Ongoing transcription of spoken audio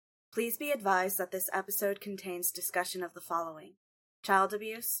Please be advised that this episode contains discussion of the following: child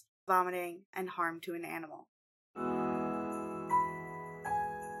abuse, vomiting, and harm to an animal.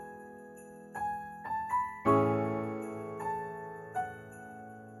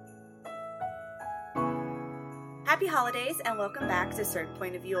 Happy holidays and welcome back to Certain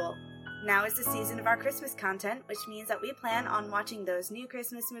Point of Yule. Now is the season of our Christmas content, which means that we plan on watching those new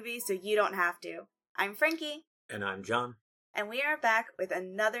Christmas movies so you don't have to. I'm Frankie. And I'm John. And we are back with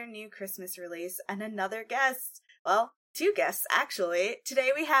another new Christmas release and another guest. Well, two guests, actually.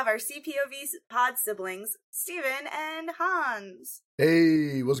 Today we have our CPOV pod siblings, Steven and Hans.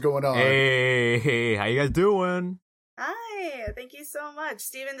 Hey, what's going on? Hey, how you guys doing? Hi, thank you so much.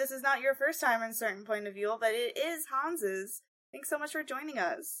 Steven, this is not your first time on Certain Point of View, but it is Hans's. Thanks so much for joining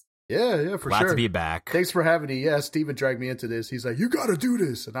us. Yeah, for Glad sure. to be back. Thanks for having me. Yeah, Steven dragged me into this. He's like, you gotta do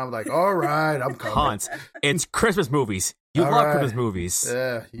this. And I'm like, all right, I'm coming. Hans, it's Christmas movies. You All love right. Christmas movies.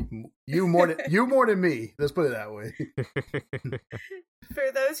 Yeah, you more than me. Let's put it that way.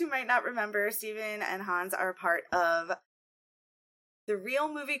 For those who might not remember, Steven and Hans are part of The Real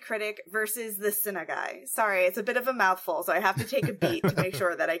Movie Critic versus The Cine Guy. Sorry, it's a bit of a mouthful, so I have to take a beat to make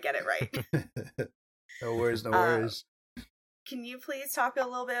sure that I get it right. No worries. Can you please talk a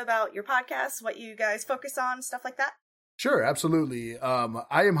little bit about your podcast, what you guys focus on, stuff like that? Sure, absolutely.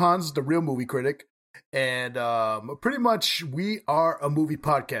 I am Hans, the Real Movie Critic. And pretty much we are a movie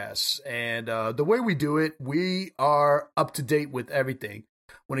podcast. And the way we do it, we are up to date with everything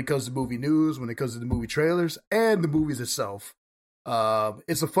when it comes to movie news, when it comes to the movie trailers, and the movies itself.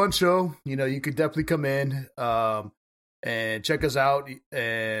 It's a fun show. You know, you could definitely come in and check us out.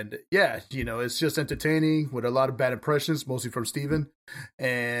 And yeah, you know, it's just entertaining with a lot of bad impressions, mostly from Steven.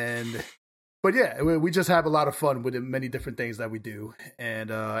 But yeah, we just have a lot of fun with the many different things that we do. And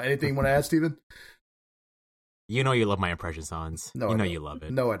anything you want to add, Steven? You know you love my impressions, Hans. No, you I know don't. you love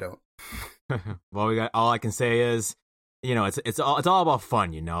it. No, I don't. Well, all I can say is, you know, it's all about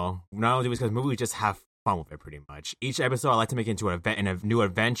fun. You know, not only because movies just have fun with it, pretty much. Each episode, I like to make it into a new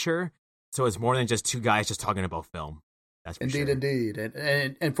adventure, so it's more than just two guys just talking about film. That's for sure. Indeed.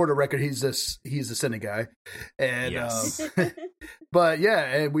 And for the record, he's a Cine Guy. And Yes. but yeah,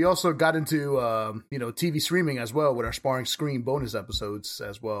 and we also got into TV streaming as well with our Sparring Screen bonus episodes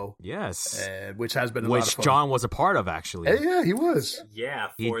as well. Yes, which has been a lot of which fun. John was a part of, actually. Hey, yeah, he was. Yeah,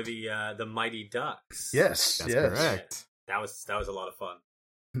 for the Mighty Ducks. Yes, That's yes. correct. That was a lot of fun.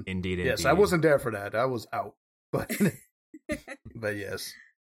 Indeed. Yes, I wasn't there for that. I was out. But yes.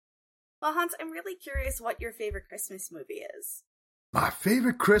 Well, Hans, I'm really curious what your favorite Christmas movie is. My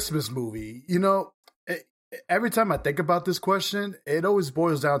favorite Christmas movie, you know, every time I think about this question, it always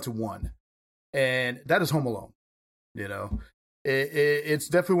boils down to one, and that is Home Alone. You know, it's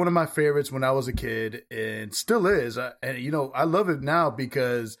definitely one of my favorites when I was a kid, and still is. And you know, I love it now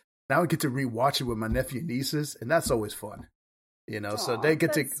because now I get to rewatch it with my nephew and nieces, and that's always fun. You know, so they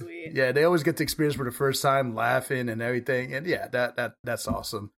get to, sweet. yeah, they always get to experience for the first time, laughing and everything, and yeah, that's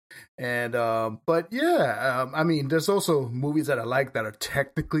awesome. And but yeah, I mean, there's also movies that I like that are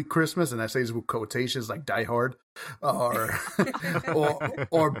technically Christmas, and I say this with quotations, like Die Hard, or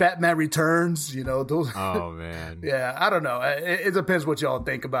or Batman Returns. You know, those. Oh man. Yeah, I don't know. It depends what y'all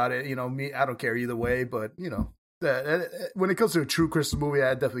think about it. You know, me, I don't care either way, but you know, when it comes to a true Christmas movie,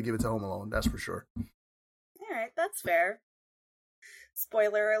 I definitely give it to Home Alone. That's for sure. All right, that's fair.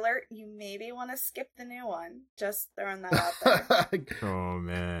 Spoiler alert, you maybe want to skip the new one. Just throwing that out there. Oh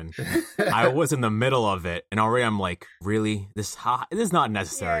man, I was in the middle of it, and already I'm like, really? This is not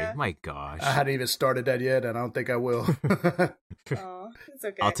necessary. Yeah. My gosh. I hadn't even started that yet, and I don't think I will. Oh, it's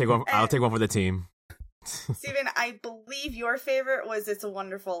okay. I'll take one. I'll take one for the team. Steven, I believe your favorite was It's a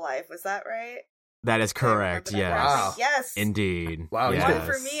Wonderful Life. Was that right? That is correct. I remember that Yes. correctly. Yes. Indeed. Wow, he's Yes.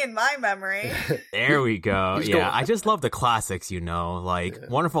 One for me in my memory. There we go. He's Yeah, going- I just love the classics, you know, like Yeah.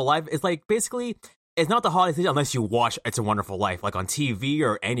 Wonderful Life. It's like basically, it's not the holiday season unless you watch It's a Wonderful Life, like on TV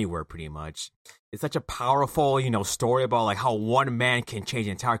or anywhere, pretty much. It's such a powerful, you know, story about like how one man can change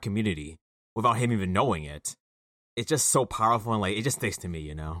an entire community without him even knowing it. It's just so powerful and like it just sticks to me,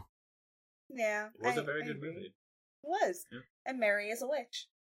 you know. Yeah. It was a I very good agree. movie. It was. Yeah. And Mary is a witch.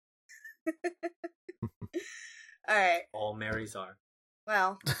 All right. All Marys are.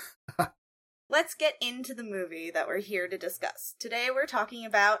 Well, let's get into the movie that we're here to discuss. Today we're talking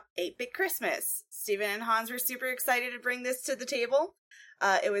about 8-Bit Christmas. Steven and Hans were super excited to bring this to the table.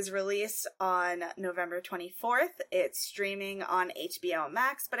 It was released on November 24th. It's streaming on HBO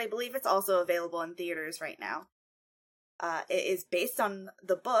Max, but I believe it's also available in theaters right now. It is based on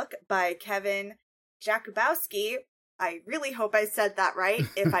the book by Kevin Jakubowski. I really hope I said that right.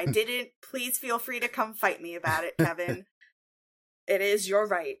 If I didn't, please feel free to come fight me about it, Kevin. It is, you're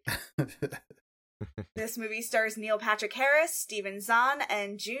right. This movie stars Neil Patrick Harris, Stephen Zahn,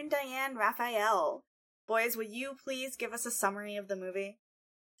 and June Diane Raphael. Boys, will you please give us a summary of the movie?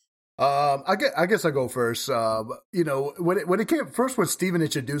 I guess I go first. When it came first, when Steven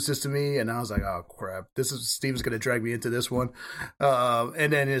introduced this to me, and I was like, oh crap, Steven's gonna drag me into this one.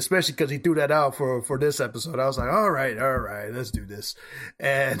 And then especially because he threw that out for this episode, I was like, all right, let's do this.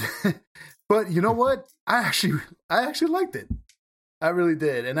 And but you know what? I actually liked it. I really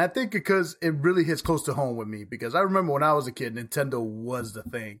did. And I think because it really hits close to home with me, because I remember when I was a kid, Nintendo was the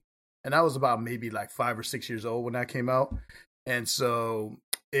thing. And I was about maybe like 5 or 6 years old when that came out. And so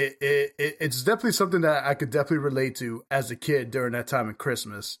it's definitely something that I could definitely relate to as a kid during that time of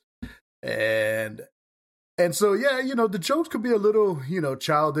Christmas. And so, yeah, the jokes could be a little,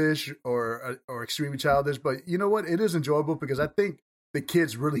 childish or extremely childish. But you know what? It is enjoyable because I think the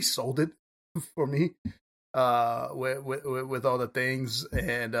kids really sold it for me with all the things.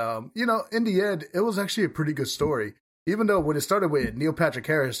 And, in the end, it was actually a pretty good story. Even though when it started with Neil Patrick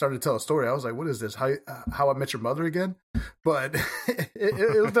Harris started to tell a story, I was like, what is this? How I Met Your Mother again? But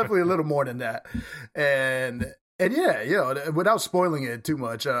it was definitely a little more than that. And yeah, without spoiling it too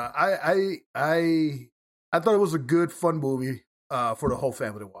much, I thought it was a good, fun movie for the whole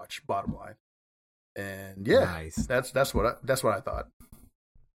family to watch, bottom line. And yeah, nice. That's what I thought.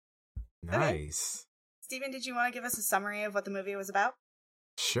 Nice. Steven, did you want to give us a summary of what the movie was about?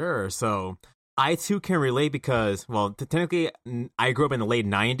 Sure. So I too can relate because, well, technically I grew up in the late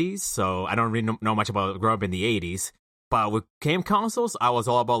 90s, so I don't really know much about growing up in the 80s. But with game consoles, I was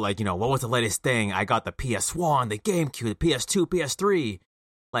all about like, what was the latest thing? I got the PS1, the GameCube, the PS2, PS3.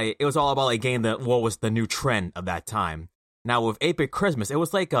 Like, it was all about like getting what was the new trend of that time. Now with 8-Bit Christmas, it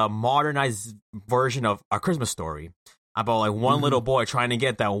was like a modernized version of A Christmas Story. About like one little boy trying to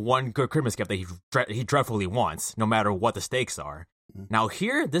get that one good Christmas gift that he dreadfully wants, no matter what the stakes are. Now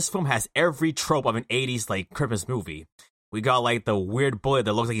here, this film has every trope of an 80s like Christmas movie. We got like the weird boy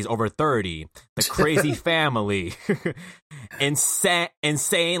that looks like he's over 30, the crazy family, insane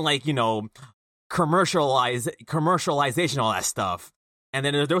like, commercialization, all that stuff. And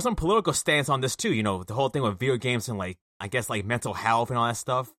then there was some political stance on this too, the whole thing with video games and like, I guess like mental health and all that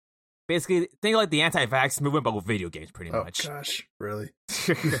stuff. Basically, think like the anti-vax movement, but with video games, pretty much. Oh gosh, really?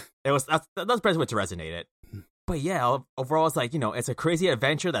 That's the best way to resonate it. But yeah, overall, it's like, it's a crazy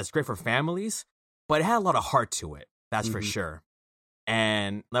adventure that's great for families, but it had a lot of heart to it. That's for sure.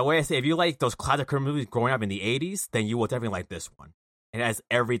 And the way I say, if you like those classic movies growing up in the 80s, then you will definitely like this one. It has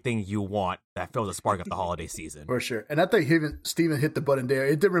everything you want that fills a spark of the holiday season. For sure. And I think Steven hit the button there.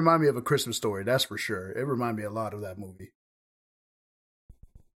 It did remind me of A Christmas Story, that's for sure. It reminded me a lot of that movie.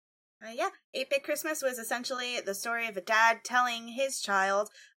 8-Bit Christmas was essentially the story of a dad telling his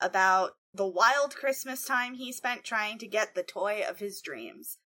child about the wild Christmas time he spent trying to get the toy of his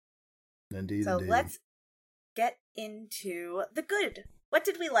dreams. Indeed. Let's get into the good. What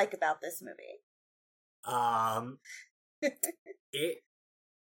did we like about this movie? It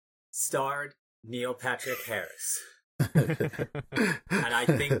starred Neil Patrick Harris. And I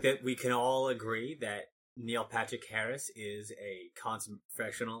think that we can all agree that Neil Patrick Harris is a consummate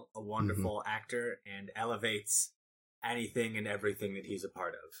professional, a wonderful actor, and elevates anything and everything that he's a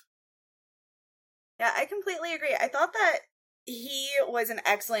part of. Yeah, I completely agree. I thought that he was an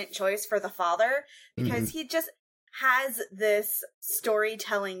excellent choice for the father because he just has this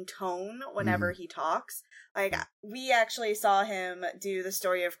storytelling tone whenever he talks. Like, we actually saw him do the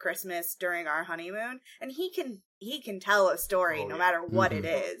story of Christmas during our honeymoon, and he can tell a story no matter what it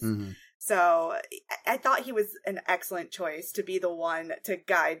is. So I thought he was an excellent choice to be the one to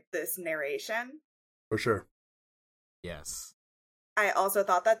guide this narration. For sure. Yes. I also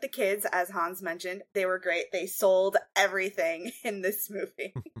thought that the kids, as Hans mentioned, they were great. They sold everything in this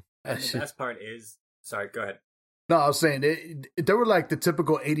movie. And the best part is... Sorry, go ahead. No, I was saying, they were like the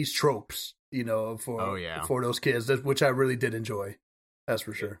typical 80s tropes, for those kids, which I really did enjoy. That's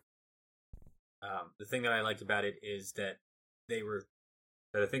for sure. The thing that I liked about it is that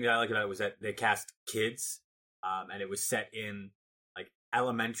the thing that I liked about it was that they cast kids, and it was set in like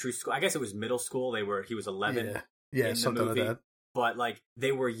elementary school. I guess it was middle school. He was 11. Yeah, something like that. But like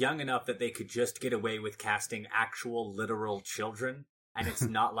they were young enough that they could just get away with casting actual literal children. And it's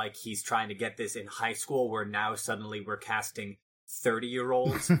not like he's trying to get this in high school where now suddenly we're casting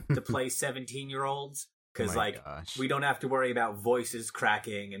 30-year-olds to play 17-year-olds. Because we don't have to worry about voices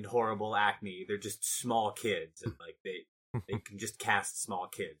cracking and horrible acne. They're just small kids, and like they can just cast small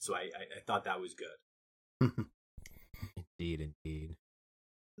kids. So I thought that was good. Indeed.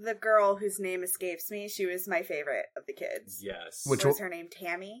 The girl whose name escapes me, she was my favorite of the kids. Yes. What was her name?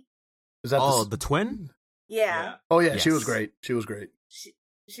 Tammy? Is that the twin? Yeah. Oh yeah, she Yes. was great. She was great.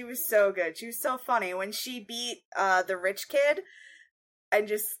 She was so good. She was so funny. When she beat the rich kid and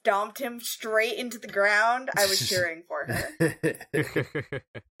just stomped him straight into the ground, I was cheering for her.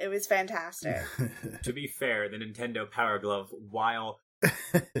 It was fantastic. To be fair, the Nintendo Power Glove, while,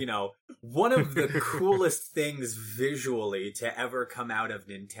 you know, one of the coolest things visually to ever come out of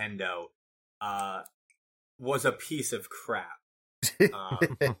Nintendo, was a piece of crap.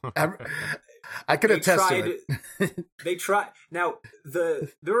 I could attest to it. They tried. Now, there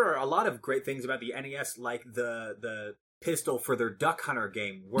are a lot of great things about the NES, like the pistol for their Duck Hunter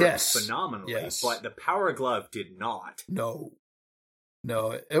game worked phenomenally, but the Power Glove did not. No,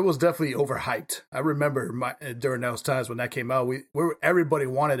 it was definitely overhyped. I remember during those times when that came out, everybody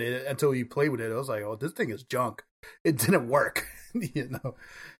wanted it until you played with it. I was like, oh, this thing is junk. It didn't work, you know.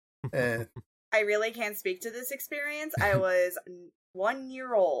 And I really can't speak to this experience. I was 1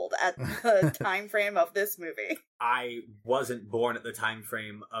 year old at the time frame of this movie. I wasn't born at the time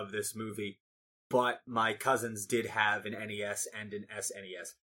frame of this movie, but my cousins did have an NES and an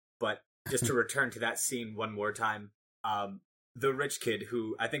SNES. But just to return to that scene one more time, the rich kid,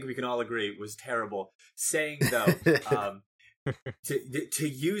 who I think we can all agree was terrible, saying, though, to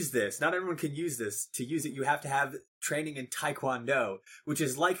use this, not everyone can use this. To use it, you have to have training in Taekwondo, which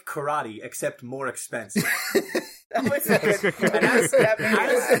is like karate, except more expensive. That was a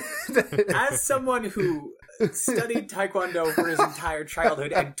good as someone who studied Taekwondo for his entire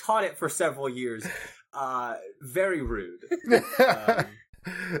childhood and taught it for several years, very rude.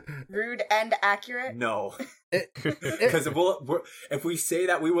 Rude and accurate? No. Because if we say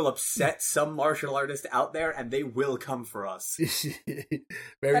that, we will upset some martial artist out there, and they will come for us.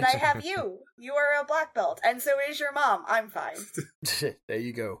 But I have you. You are a black belt, and so is your mom. I'm fine. There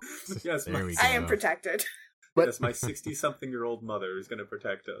you go. Yes, I am protected. But yes, my 60-something-year-old mother is going to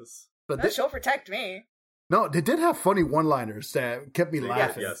protect us. But she'll protect me. No, they did have funny one-liners that kept me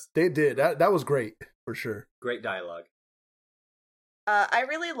laughing. Yes. They did. That was great, for sure. Great dialogue. I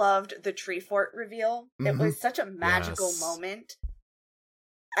really loved the tree fort reveal. It was such a magical moment.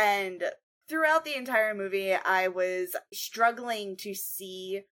 And throughout the entire movie, I was struggling to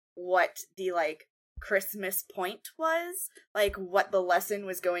see what the, Christmas point was. What the lesson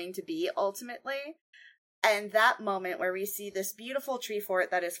was going to be, ultimately. And that moment where we see this beautiful tree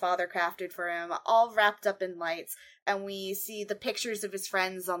fort that his father crafted for him, all wrapped up in lights, and we see the pictures of his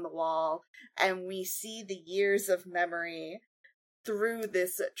friends on the wall, and we see the years of memory through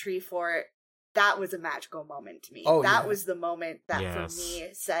this tree fort, that was a magical moment to me. That was the moment that for me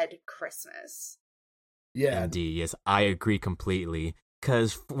said Christmas. Yeah. Indeed, yes, I agree completely.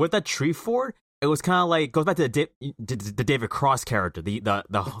 Because with that tree fort, it was kind of like, goes back to the David Cross character, the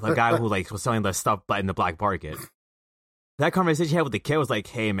guy who was selling the stuff in the black market. That conversation he had with the kid was like,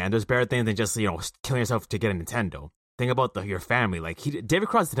 hey man, there's better things than just, killing yourself to get a Nintendo. Think about your family. David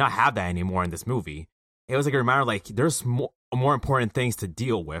Cross did not have that anymore in this movie. It was a reminder, there's more important things to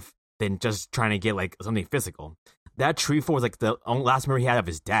deal with than just trying to get, something physical. That tree fort was, the only last memory he had of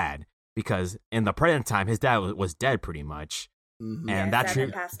his dad, because in the present time, his dad was dead pretty much. Mm-hmm. And that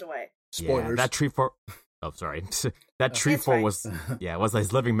tree passed away. Spoilers. Yeah, that tree fort... Oh, sorry. That tree fort was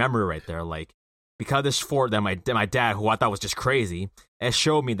his living memory right there. Because of this fort that my dad, who I thought was just crazy, it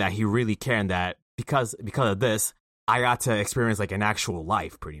showed me that he really cared, and that because of this, I got to experience an actual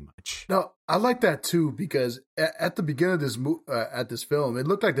life, pretty much. No, I like that too, because at the beginning of this film, it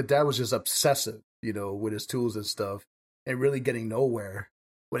looked like the dad was just obsessive, with his tools and stuff, and really getting nowhere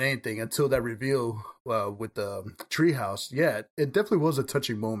with anything until that reveal with the treehouse. Yeah, it definitely was a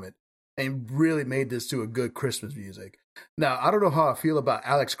touching moment, and really made this to a good Christmas music. Now, I don't know how I feel about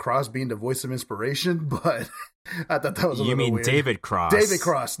Alex Cross being the voice of inspiration, but I thought that was a little weird. You mean David Cross? David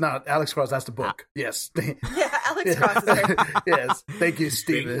Cross, not Alex Cross. That's the book. Yes. Yeah, Alex Cross is there. Yes. Thank you,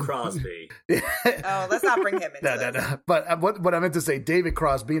 Stephen. Bing Crosby. Oh, let's not bring him into this. No. But what I meant to say, David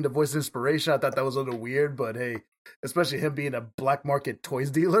Cross being the voice of inspiration, I thought that was a little weird, but hey, especially him being a black market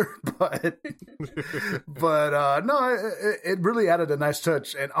toys dealer. But no, it really added a nice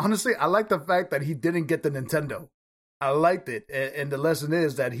touch. And honestly, I like the fact that he didn't get the Nintendo. I liked it. And the lesson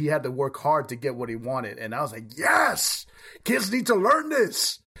is that he had to work hard to get what he wanted. And I was like, yes, kids need to learn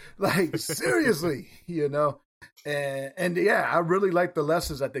this. Seriously, And yeah, I really like the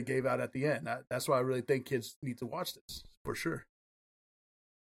lessons that they gave out at the end. That's why I really think kids need to watch this, for sure.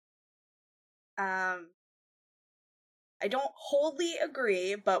 I don't wholly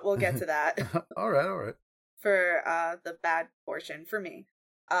agree, but we'll get to that. All right. For the bad portion, for me.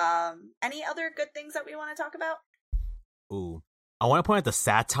 Any other good things that we want to talk about? Ooh. I want to point out the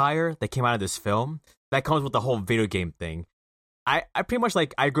satire that came out of this film that comes with the whole video game thing. I pretty much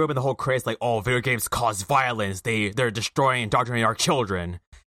like I grew up in the whole craze like, oh, video games cause violence, they're destroying, indoctrinating our children.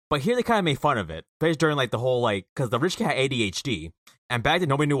 But here they kind of made fun of it, especially during like the whole like, because the rich kid had ADHD, and back then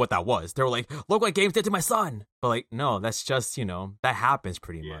nobody knew what that was. They were like, look what games did to my son. But like, no, that's just, that happens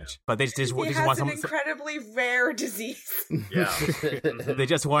pretty much. But they just He has an incredibly rare disease. Yeah. They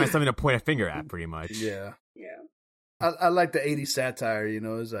just wanted something to point a finger at, pretty much. Yeah. Yeah. I like the 80s satire,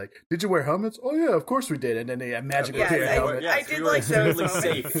 it's like, did you wear helmets? Oh, yeah, of course we did. And then they magically Yes, wear a I- helmet. I did like those extremely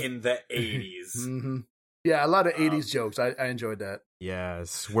moments. safe in the 80s. Mm-hmm. Yeah, a lot of 80s jokes. I enjoyed that.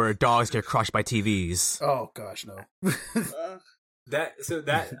 Yes, where dogs get crushed by TVs. Oh, gosh, no.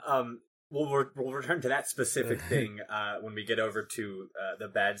 We'll return to that specific thing when we get over to the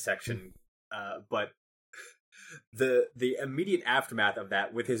bad section. But the immediate aftermath of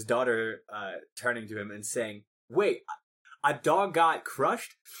that, with his daughter turning to him and saying, "Wait, a dog got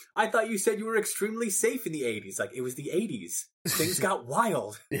crushed? I thought you said you were extremely safe in the 80s. Like, it was the 80s. Things got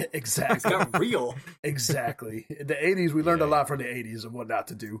wild. Yeah, Things exactly. got real." Exactly. In the 80s, we learned a lot from the 80s and what not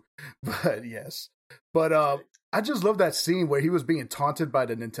to do. But yes. But I just love that scene where he was being taunted by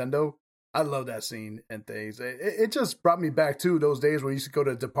the Nintendo. I love that scene and things. It just brought me back to those days where you used to go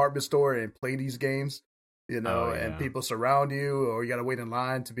to a department store and play these games, and people surround you, or you got to wait in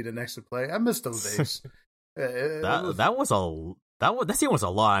line to be the next to play. I miss those days. That scene was a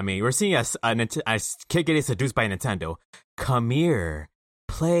lot. I mean, we're seeing a kid getting seduced by a Nintendo. Come here,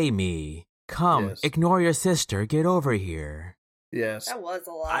 play me. Come, Yes. ignore your sister. Get over here. Yes. That was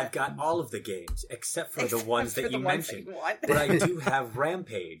a lot. I've got all of the games except for the ones for that the you ones mentioned. that you want. But I do have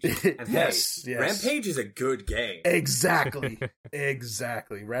Rampage. And Yes, hey, yes. Rampage is a good game. Exactly.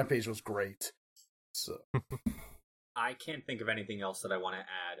 Exactly. Rampage was great. So I can't think of anything else that I want to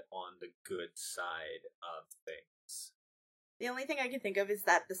add on the good side of things. The only thing I can think of is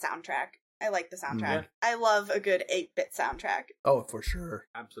that the soundtrack. I like the soundtrack. Yeah. I love a good 8-bit soundtrack. oh, for sure.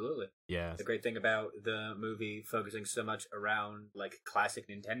 Absolutely. Yes. The great thing about the movie focusing so much around like classic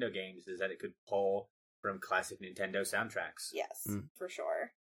Nintendo games is that it could pull from classic Nintendo soundtracks, Yes, Mm. for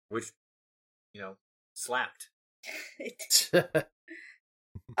sure. which slapped.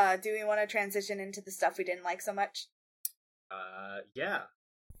 Do we want to transition into the stuff we didn't like so much? Yeah.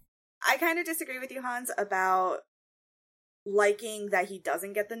 I kind of disagree with you, Hans, about liking that he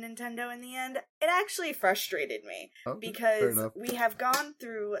doesn't get the Nintendo in the end. It actually frustrated me Oh, fair because enough. we have gone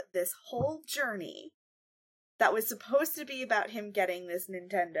through this whole journey that was supposed to be about him getting this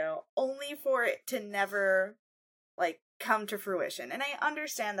Nintendo, only for it to never, come to fruition. And I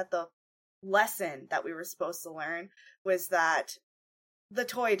understand that the lesson that we were supposed to learn was that the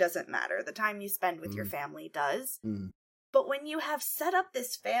toy doesn't matter. The time you spend with your family does. Mm. But when you have set up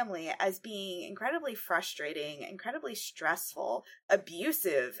this family as being incredibly frustrating, incredibly stressful,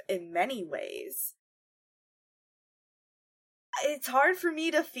 abusive in many ways, it's hard for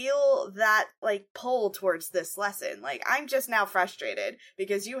me to feel that, pull towards this lesson. I'm just now frustrated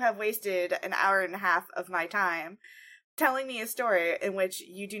because you have wasted an hour and a half of my time telling me a story in which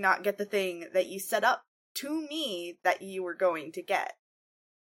you do not get the thing that you set up to me that you were going to get.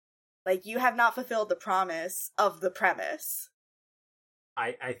 You have not fulfilled the promise of the premise.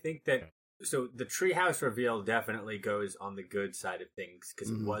 I think that so the treehouse reveal definitely goes on the good side of things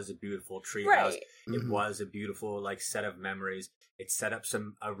because it was a beautiful treehouse. Right. It was a beautiful set of memories. It set up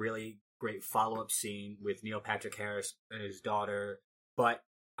a really great follow-up scene with Neil Patrick Harris and his daughter, but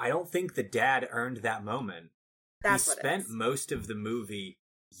I don't think the dad earned that moment. That's he what it spent is. most of the movie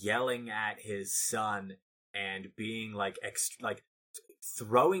yelling at his son and being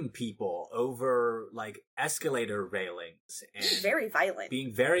throwing people over escalator railings and Very violent.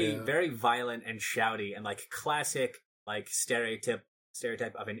 being very Yeah. very violent and shouty and classic stereotype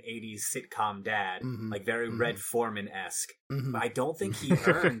of an 80s sitcom dad, Mhm. very Mhm. Red Foreman-esque. Mhm. But I don't think he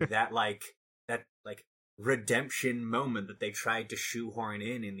earned that redemption moment that they tried to shoehorn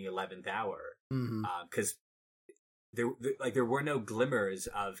in the 11th hour, Mhm. because there were no glimmers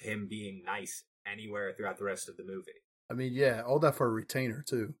of him being nice anywhere throughout the rest of the movie. I mean, yeah, all that for a retainer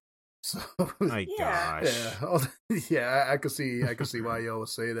too. So My Yeah. gosh. I could see why you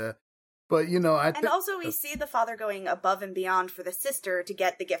always say that. But And also we see the father going above and beyond for the sister to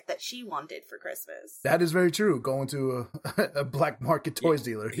get the gift that she wanted for Christmas. that is very true. Going to a black market toys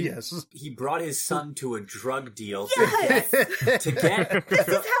dealer, yes. He brought his son to a drug deal Yes! to get This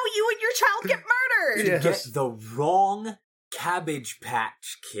is how you and your child get murdered! Yeah. get the wrong Cabbage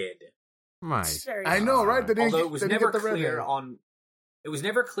Patch Kid. My Very I know, right? They didn't Although get- it was they didn't never get the red clear hair. on it was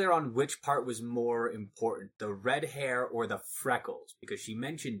never clear on which part was more important, the red hair or the freckles, because she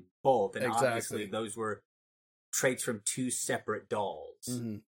mentioned both, and Exactly. obviously those were traits from two separate dolls.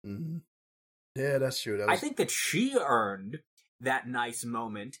 Mhm. Mhm. Yeah, that's true. That I was, think that she earned that nice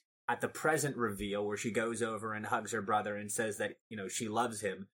moment at the present reveal where she goes over and hugs her brother and says that, she loves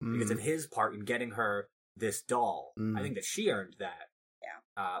him because of his part in getting her this doll. I think that she earned that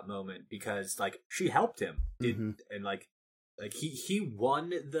moment because, like, she helped him. And, like he won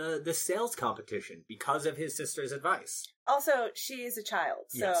the sales competition because of his sister's advice. Also, she is a child.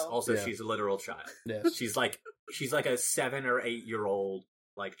 So. Yes, also she's a literal child. Yes. She's like a 7 or 8 year old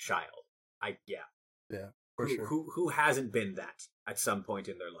like child. Yeah, for sure. Who hasn't been that at some point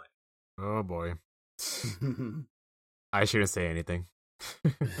in their life? Oh boy. I shouldn't say anything.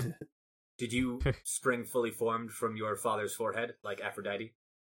 Did you spring fully formed from your father's forehead like Aphrodite?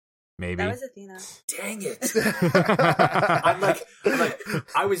 Maybe. That was Athena. Dang it!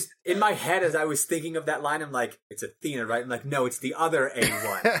 I was in my head as I was thinking of that line. I'm like, it's Athena, right? I'm like, no, it's the other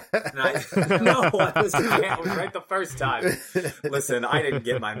A1. And I was right the first time. Listen, I didn't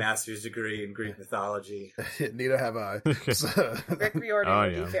get my master's degree in Greek mythology. Neither have I. Rick Riordan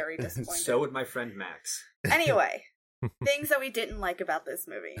would be very disappointed. So would my friend Max. Anyway, things that we didn't like about this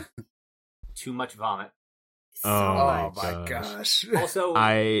movie. Too much vomit. So Oh much. my gosh. Also,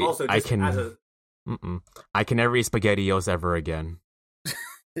 I just can as a, I can never eat SpaghettiOs ever again.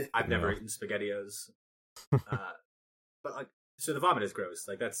 I've never eaten SpaghettiOs. But like, so the vomit is gross.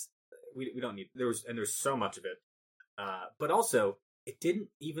 Like that's we don't need there's so much of it. But also it didn't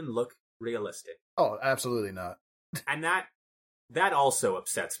even look realistic. Oh, absolutely not. And that also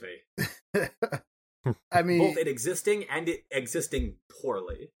upsets me. I mean, both it existing and it existing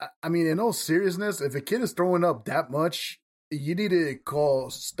poorly. I mean, in all seriousness, if a kid is throwing up that much, you need to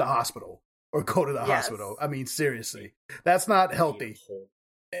call the hospital or go to the hospital. I mean, seriously, that's not healthy.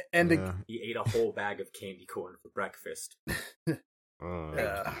 He ate a whole bag of candy corn for breakfast.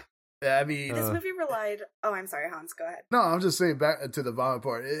 I mean, this movie relied. Oh, I'm sorry, Hans. Go ahead. No, I'm just saying back to the vomit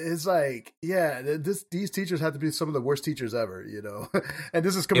part. It's like, these teachers have to be some of the worst teachers ever, And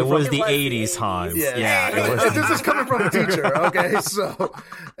this is coming. It was the 80s, Hans. Yeah. This is coming from a teacher. Okay, so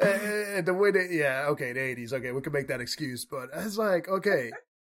the way that, the 80s. Okay, we can make that excuse, but it's like, okay.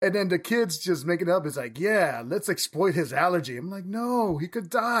 And then the kids just making it up. It's like, let's exploit his allergy. I'm like, no, he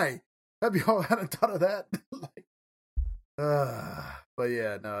could die. That'd be all. I hadn't thought of that. But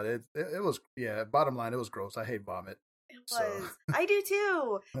it was, bottom line, it was gross. I hate vomit. It was. I do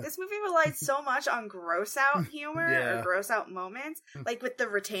too. This movie relied so much on gross out humor or gross out moments. Like with the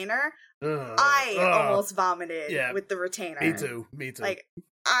retainer, I almost vomited with the retainer. Me too. Like,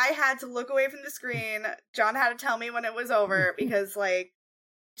 I had to look away from the screen. John had to tell me when it was over because, like,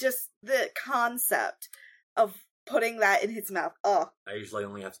 just the concept of putting that in his mouth. I usually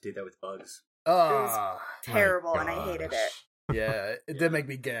only have to do that with bugs. It was terrible, and I hated it. Yeah, it did make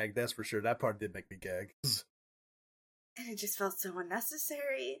me gag, that's for sure. That part did make me gag. And it just felt so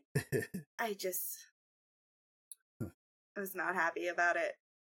unnecessary. I was not happy about it.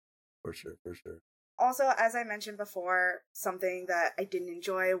 For sure. Also, as I mentioned before, something that I didn't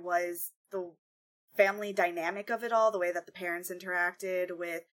enjoy was the family dynamic of it all, the way that the parents interacted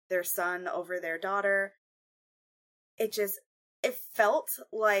with their son over their daughter. It felt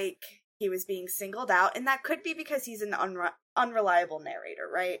like he was being singled out, and that could be because he's an unreliable narrator,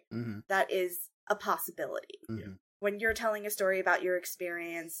 right? Mm-hmm. That is a possibility. Mm-hmm. When you're telling a story about your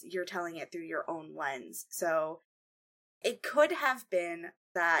experience, you're telling it through your own lens. So it could have been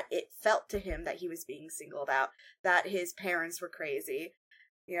that it felt to him that he was being singled out, that his parents were crazy,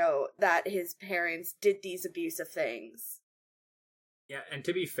 that his parents did these abusive things. Yeah, and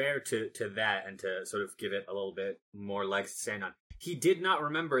to be fair to that, and to sort of give it a little bit more legs to stand on, he did not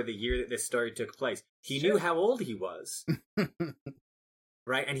remember the year that this story took place. He knew how old he was.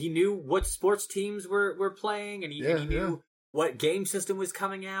 Right? And he knew what sports teams were playing, and he knew what game system was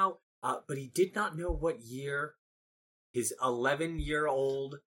coming out, but he did not know what year his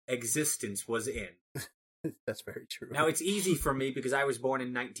 11-year-old existence was in. That's very true. Now, it's easy for me because I was born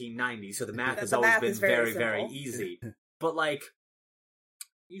in 1990, so the math has always been very, very easy. But, like,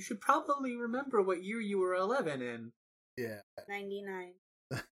 you should probably remember what year you were 11 in. Yeah. 99.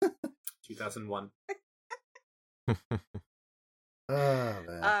 2001. Oh,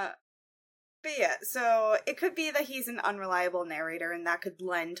 man. But yeah, so it could be that he's an unreliable narrator, and that could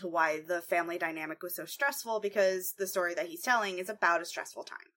lend to why the family dynamic was so stressful, because the story that he's telling is about a stressful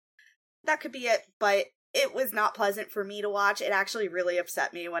time. That could be it, but it was not pleasant for me to watch. It actually really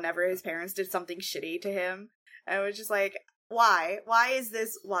upset me whenever his parents did something shitty to him. And I was just like, why? Why is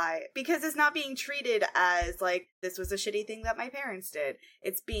this? Why? Because it's not being treated as, like, this was a shitty thing that my parents did.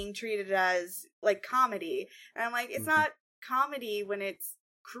 It's being treated as, like, comedy. And I'm like, it's not comedy when it's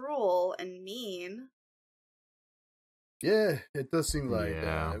cruel and mean. Yeah, it does seem like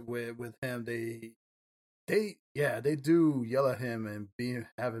with him, they they do yell at him and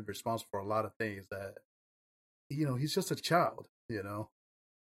having responsible for a lot of things that, he's just a child, and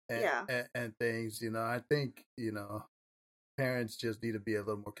things, I think, parents just need to be a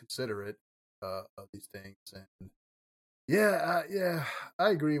little more considerate of these things. And I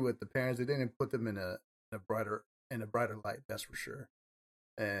agree with the parents. They didn't put them in a brighter light, that's for sure.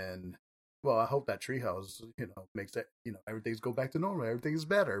 And well, I hope that treehouse, makes that, everything's go back to normal. Everything is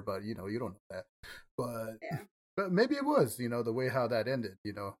better, but you don't know that. But maybe it was, the way how that ended,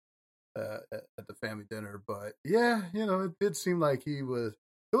 at the family dinner. But yeah, it did seem like there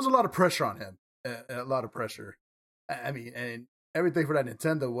was a lot of pressure on him, a lot of pressure. I mean, and everything for that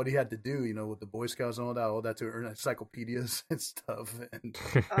Nintendo, what he had to do, with the Boy Scouts and all that to earn encyclopedias and stuff. And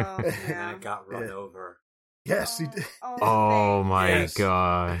and it got run over. Yes, he did. Oh my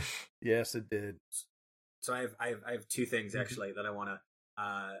gosh. Yes, it did. So I have two things actually that I want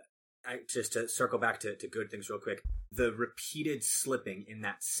to just to circle back to good things real quick. The repeated slipping in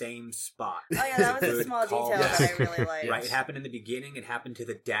that same spot. Oh yeah, that was a small detail that I really liked. Right, it happened in the beginning. It happened to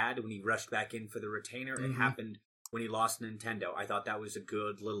the dad when he rushed back in for the retainer. It happened when he lost Nintendo. I thought that was a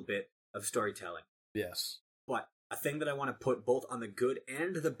good little bit of storytelling. Yes. But a thing that I want to put both on the good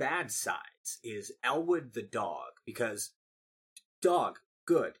and the bad sides is Elwood the dog. Because dog,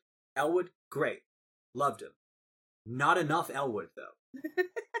 good. Elwood, great. Loved him. Not enough Elwood, though.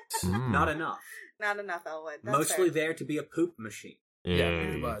 Not enough. Not enough Elwood. That's Mostly fair. there to be a poop machine. Yeah,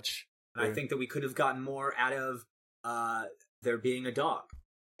 pretty much. And I think that we could have gotten more out of there being a dog.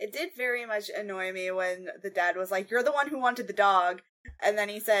 It did very much annoy me when the dad was like, "You're the one who wanted the dog," and then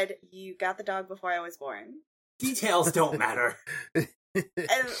he said, "You got the dog before I was born." Details don't matter. And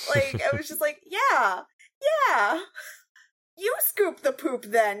I was just like, yeah. You scooped the poop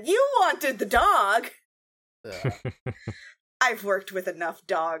then. You wanted the dog. I've worked with enough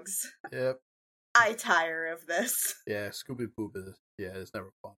dogs. Yep. I tire of this. Yeah, Scooby Poop it's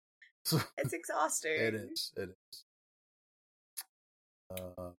never fun. It's exhausting. It is.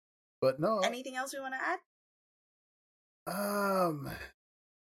 But no. Anything else we want to add?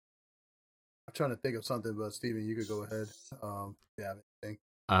 I'm trying to think of something, but Steven, you could go ahead. Yeah, anything.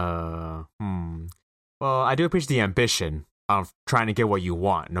 Well, I do appreciate the ambition of trying to get what you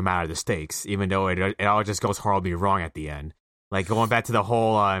want, no matter the stakes, even though it all just goes horribly wrong at the end. Like going back to the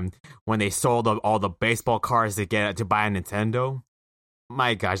whole when they sold all the baseball cards to buy a Nintendo.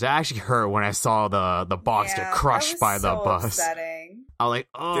 My gosh, that actually hurt when I saw the box get crushed by the bus. Upsetting. I was like,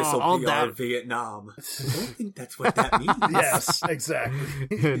 oh, This'll all be that our Vietnam. I don't think that's what that means. Yes, exactly.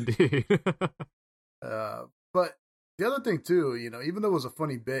 Indeed. But the other thing too, even though it was a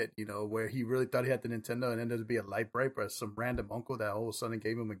funny bit, where he really thought he had the Nintendo and ended up being a light bright by some random uncle that all of a sudden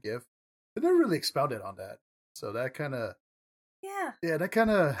gave him a gift, they never really expounded on that. So that kind of, that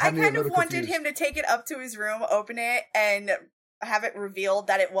kind of. I kind of wanted him to take it up to his room, open it, and have it revealed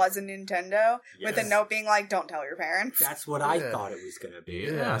that it was a Nintendo, with a note being like, "Don't tell your parents." That's what I thought it was going to be.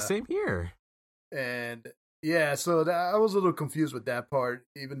 Yeah, same here. And so I was a little confused with that part,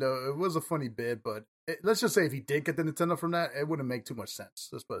 even though it was a funny bit. But let's just say if he did get the Nintendo from that, it wouldn't make too much sense.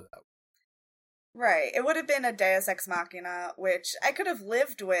 Let's put it that way. Right. It would have been a Deus Ex Machina, which I could have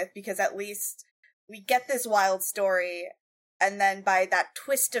lived with, because at least we get this wild story, and then by that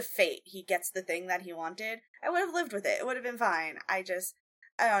twist of fate, he gets the thing that he wanted. I would have lived with it. It would have been fine. I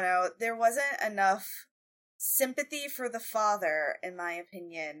don't know. There wasn't enough sympathy for the father, in my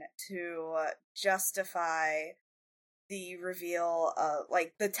opinion, to justify the reveal of,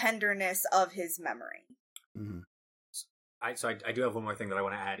 the tenderness of his memory. Mm-hmm. I do have one more thing that I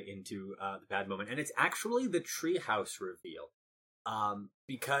want to add into the bad moment, and it's actually the treehouse reveal.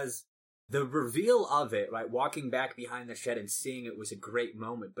 Because the reveal of it, right, walking back behind the shed and seeing it was a great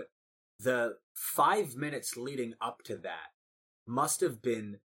moment, but the 5 minutes leading up to that must have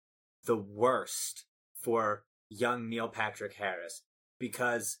been the worst for young Neil Patrick Harris,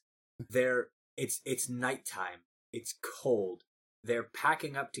 because it's nighttime, it's cold, they're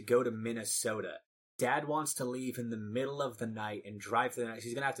packing up to go to Minnesota. Dad wants to leave in the middle of the night and drive through the night.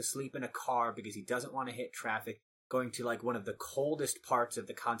 He's going to have to sleep in a car because he doesn't want to hit traffic, going to one of the coldest parts of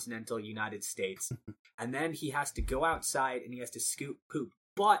the continental United States. And then he has to go outside and he has to scoop poop.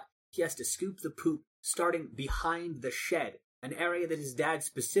 But he has to scoop the poop starting behind the shed, an area that his dad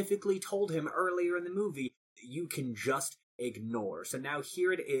specifically told him earlier in the movie you can just ignore. So now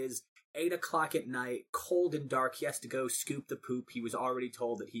here it is, 8 o'clock at night, cold and dark. He has to go scoop the poop he was already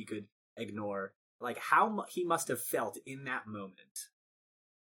told that he could ignore. How he must have felt in that moment.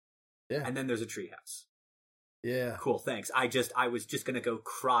 Yeah. And then there's a treehouse. Yeah. Cool, thanks. I was just going to go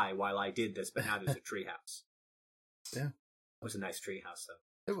cry while I did this, but now there's a treehouse. Yeah. It was a nice treehouse, though.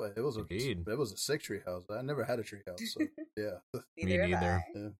 It was a sick tree house. I never had a tree house, so yeah. Me neither.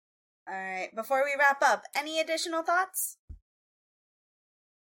 Yeah. All right. Before we wrap up, any additional thoughts?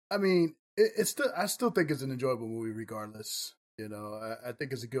 I mean, I still think it's an enjoyable movie, regardless. You know, I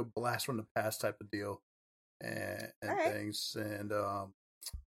think it's a good blast from the past type of deal, and things, and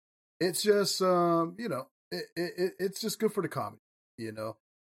it's just you know, it's just good for the comedy. You know,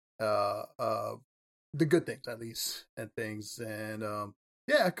 the good things at least, and things, and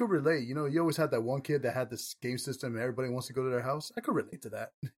yeah, I could relate. You know, you always had that one kid that had this game system and everybody wants to go to their house. I could relate to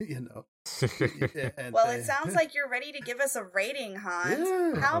that, you know. Well, it sounds like you're ready to give us a rating, Hans.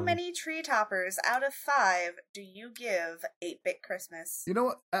 Yeah. How many tree toppers out of 5 do you give 8-Bit Christmas? You know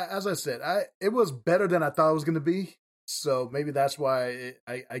what? As I said, it was better than I thought it was going to be. So maybe that's why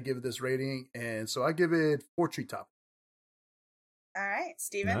I give it this rating. And so I give it 4 tree toppers. All right,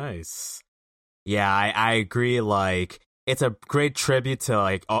 Steven? Nice. Yeah, I agree. Like, it's a great tribute to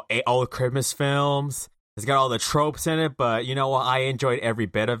like all the Christmas films. It's got all the tropes in it, but you know what? I enjoyed every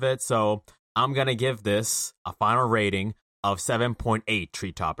bit of it. So I'm gonna give this a final rating of 7.8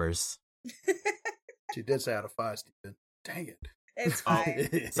 tree toppers. She did say out of 5, Steven. Dang it. It's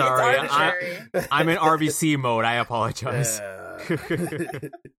fine. Sorry, it's I'm in RBC mode. I apologize.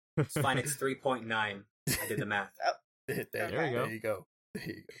 It's fine. It's 3.9. I did the math. Oh, There you go.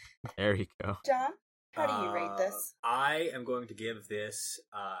 There you go. John, how do you rate this? I am going to give this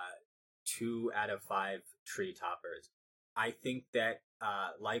 2 out of 5 tree toppers. I think that,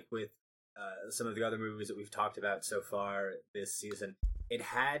 like with some of the other movies that we've talked about so far this season, it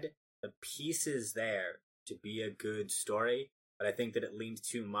had the pieces there to be a good story, but I think that it leaned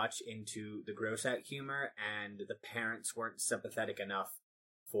too much into the gross-out humor, and the parents weren't sympathetic enough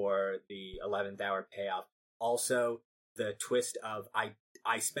for the 11th hour payoff. Also, the twist of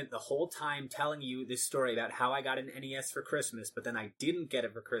I spent the whole time telling you this story about how I got an NES for Christmas, but then I didn't get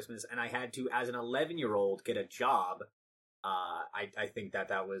it for Christmas, and I had to, as an 11-year-old, get a job. I think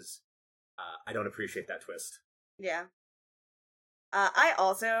that was... I don't appreciate that twist. Yeah. I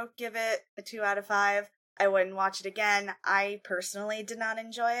also give it a 2 out of 5. I wouldn't watch it again. I personally did not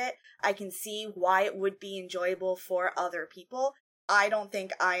enjoy it. I can see why it would be enjoyable for other people. I don't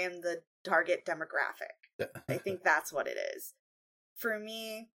think I am the target demographic. I think that's what it is. For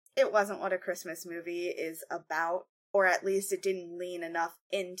me, it wasn't what a Christmas movie is about, or at least it didn't lean enough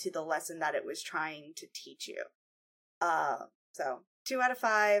into the lesson that it was trying to teach you. So 2 out of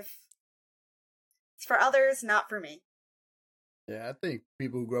 5. It's for others, not for me. Yeah, I think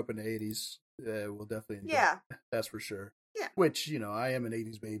people who grew up in the 80s will definitely enjoy it. That's for sure. Yeah. Which, you know, I am an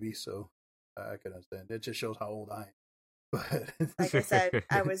 80s baby, so I can understand. It just shows how old I am. But like I said,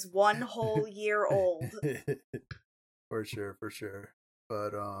 I was 1 whole year old. For sure.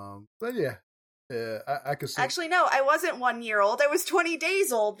 But yeah. I could see. Actually, no, I wasn't 1 year old. I was 20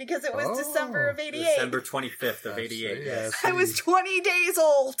 days old because it was December of 88. December 25th of 88. Yes. I was 20 days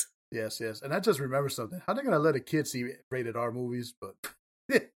old. Yes. And I just remember something. How are they going to let a kid see rated R movies? But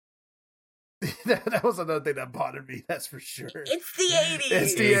that was another thing that bothered me, that's for sure. It's the 80s.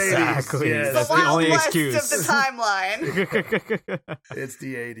 It's the 80s. Exactly. Yes. That's the the only Wild excuse. West of the timeline. It's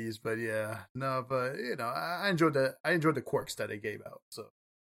the 80s, but yeah. No, but you know, I enjoyed the quirks that they gave out. So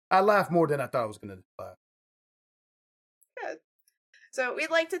I laughed more than I thought I was going to laugh. Good. So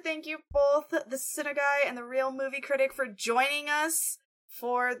we'd like to thank you both, the Cineguy and the Real Movie Critic, for joining us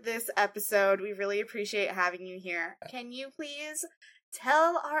for this episode. We really appreciate having you here. Can you please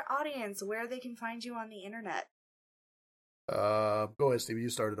tell our audience where they can find you on the internet? Go ahead, Steve. You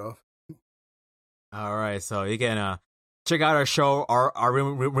started off. All right, so you can check out our show, our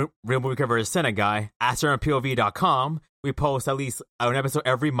Real Movie Cover Cineguy, at CinemaPOV.com. We post at least an episode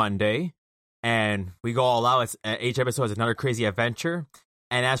every Monday, and we go all out. Each episode is another crazy adventure.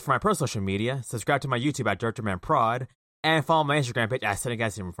 And as for my personal social media, subscribe to my YouTube at DirectorManProd, and follow my Instagram page at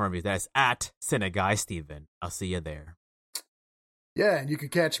CineguySteven. That is at CineguySteven. I'll see you there. Yeah, and you can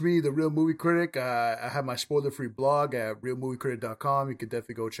catch me, the Real Movie Critic. I have my spoiler-free blog at realmoviecritic.com. You can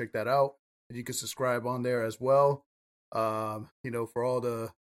definitely go check that out. And you can subscribe on there as well. You know, for all the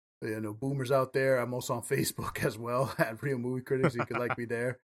boomers out there, I'm also on Facebook as well at Real Movie Critics. You can like me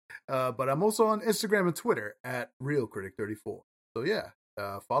there. But I'm also on Instagram and Twitter at RealCritic34. So yeah,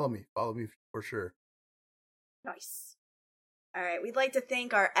 follow me for sure. Nice. All right, we'd like to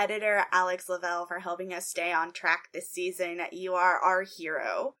thank our editor, Alex Lavelle, for helping us stay on track this season. You are our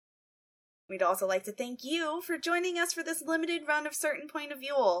hero. We'd also like to thank you for joining us for this limited run of Certain Point of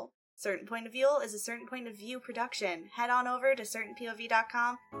View. Certain Point of View is a Certain Point of View production. Head on over to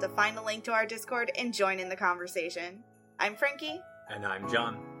CertainPOV.com to find a link to our Discord and join in the conversation. I'm Frankie. And I'm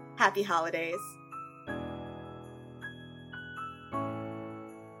John. Happy holidays.